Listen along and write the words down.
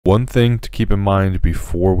One thing to keep in mind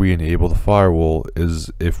before we enable the firewall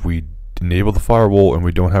is if we enable the firewall and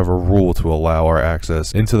we don't have a rule to allow our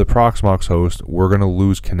access into the Proxmox host, we're going to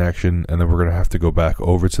lose connection, and then we're going to have to go back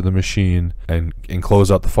over to the machine and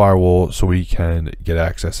close out the firewall so we can get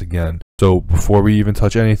access again. So before we even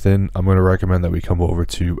touch anything, I'm going to recommend that we come over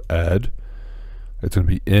to add. It's going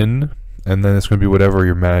to be in, and then it's going to be whatever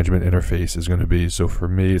your management interface is going to be. So for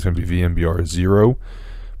me, it's going to be VMBR 0.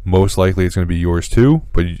 Most likely it's going to be yours too,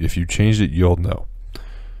 but if you changed it, you'll know.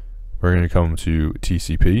 We're going to come to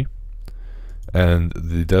TCP. And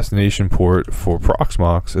the destination port for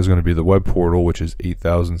Proxmox is going to be the web portal, which is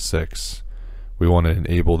 8006. We want to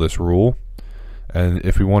enable this rule. And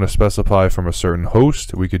if we want to specify from a certain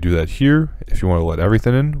host, we could do that here. If you want to let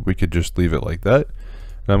everything in, we could just leave it like that.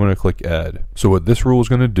 And I'm going to click add. So what this rule is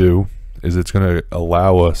going to do is it's going to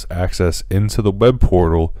allow us access into the web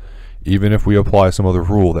portal even if we apply some other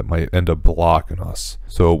rule that might end up blocking us.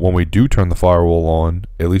 So when we do turn the firewall on,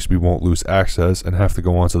 at least we won't lose access and have to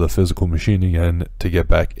go onto the physical machine again to get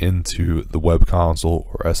back into the web console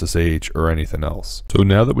or SSH or anything else. So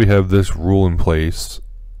now that we have this rule in place,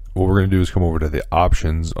 what we're going to do is come over to the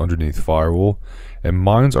options underneath firewall, and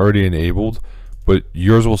mine's already enabled, but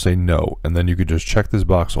yours will say no, and then you could just check this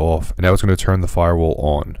box off, and now it's going to turn the firewall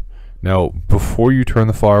on. Now, before you turn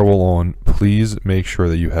the firewall on, please make sure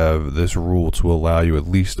that you have this rule to allow you at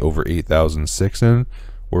least over 8006 in,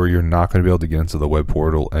 or you're not going to be able to get into the web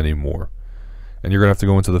portal anymore. And you're going to have to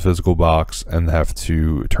go into the physical box and have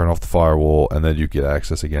to turn off the firewall, and then you get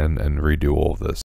access again and redo all of this.